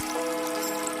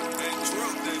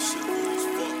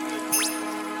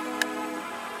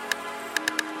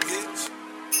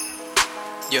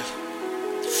Yeah.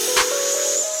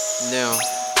 Now,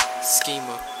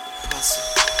 schema, puzzle.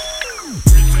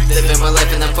 Living my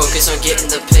life and I'm focused on getting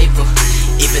the paper.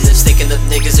 Even if sticking up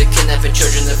niggas or kidnapping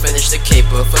children to finish the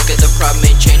caper. Fuck it, the problem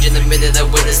ain't changing the minute I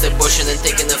witness the abortion and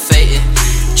thinking of fating.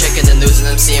 Checking the news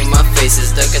and I'm seeing my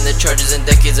faces. Ducking the charges and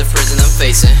decades of prison I'm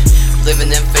facing.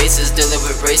 Living in faces, dealing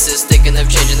with racists. Thinking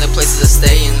of changing the places I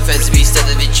stay in. Feds be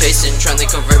steadily chasing, trying to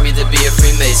convert me to be a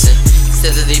Freemason.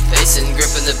 Steadily pacing,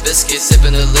 gripping the biscuit,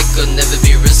 sipping the liquor, never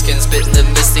be risking. Spitting the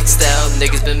mystic style,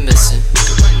 niggas been missing.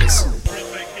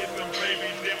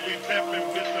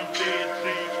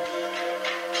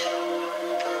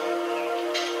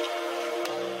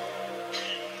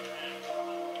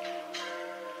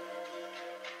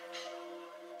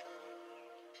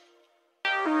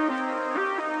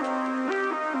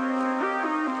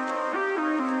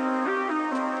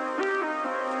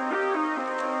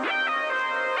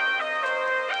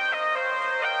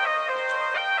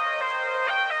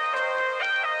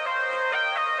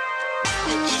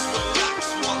 Just relax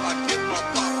while I get my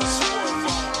papa swerve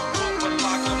on. Bumping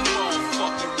like a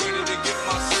motherfucker, ready to get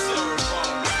my serve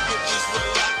on. Just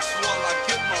relax while I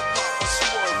get my papa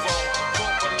swerve on.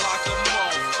 Bumping like a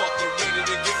motherfucker, ready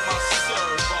to get my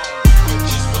serve on.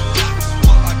 Just relax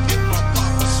while I get my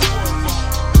papa swerve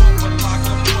on. Bumping like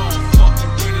a motherfucker,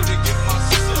 ready to get my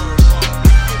serve on.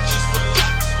 Just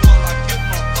relax while I get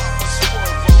my papa swerve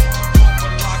on.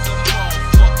 Bumping like a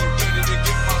motherfucker,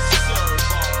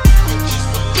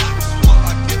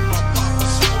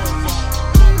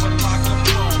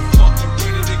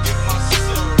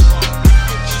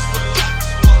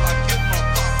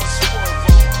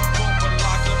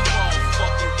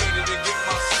 ready to get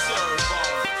my serve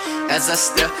on. As I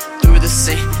step through the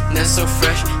scene, never so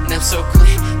fresh, never so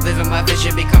clean. Living my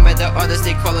vision, becoming the artist,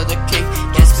 they call it a king.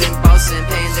 Yeah, spin bossing,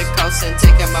 paying the cost and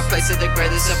taking my place at the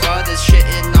greatest of artists.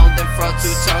 Shitting on them fraud to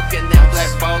talking, now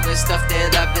blackballing stuff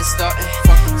that I've been starting.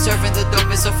 Serving the dope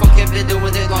is so fucking been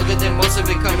doing it longer than most of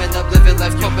it. Coming up, living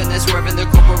life, coping and swerving. The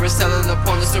corporates telling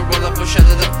opponents to roll up or shut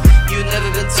it up. You never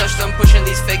been touched, I'm pushing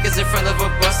these fakers in front of a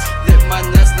bus. Lip my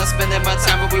nuts, not spending my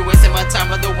time, but we wasting my time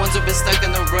on the ones who've been stuck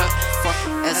in the rut. Fuck,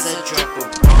 as I drop a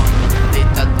bomb, they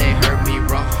thought they heard me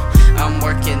wrong. I'm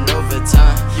working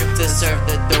overtime to serve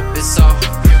the dopest song.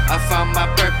 I found my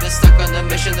purpose, stuck on a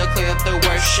mission to clear up the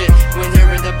worst shit. When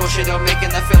hearing the bullshit I'm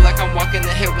making, I feel like I'm walking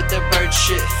the hill with the bird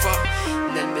shit. Fuck,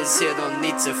 Nimbus here, don't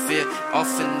need to fear. All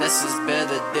finesse is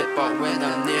better, dip out when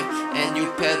I'm near. And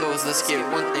you pedals, let's get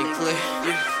one thing clear.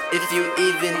 If you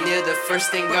even near, the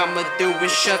first thing I'ma do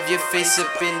is shove your face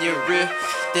up in your rear,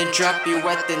 then drop you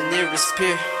at the nearest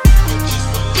pier.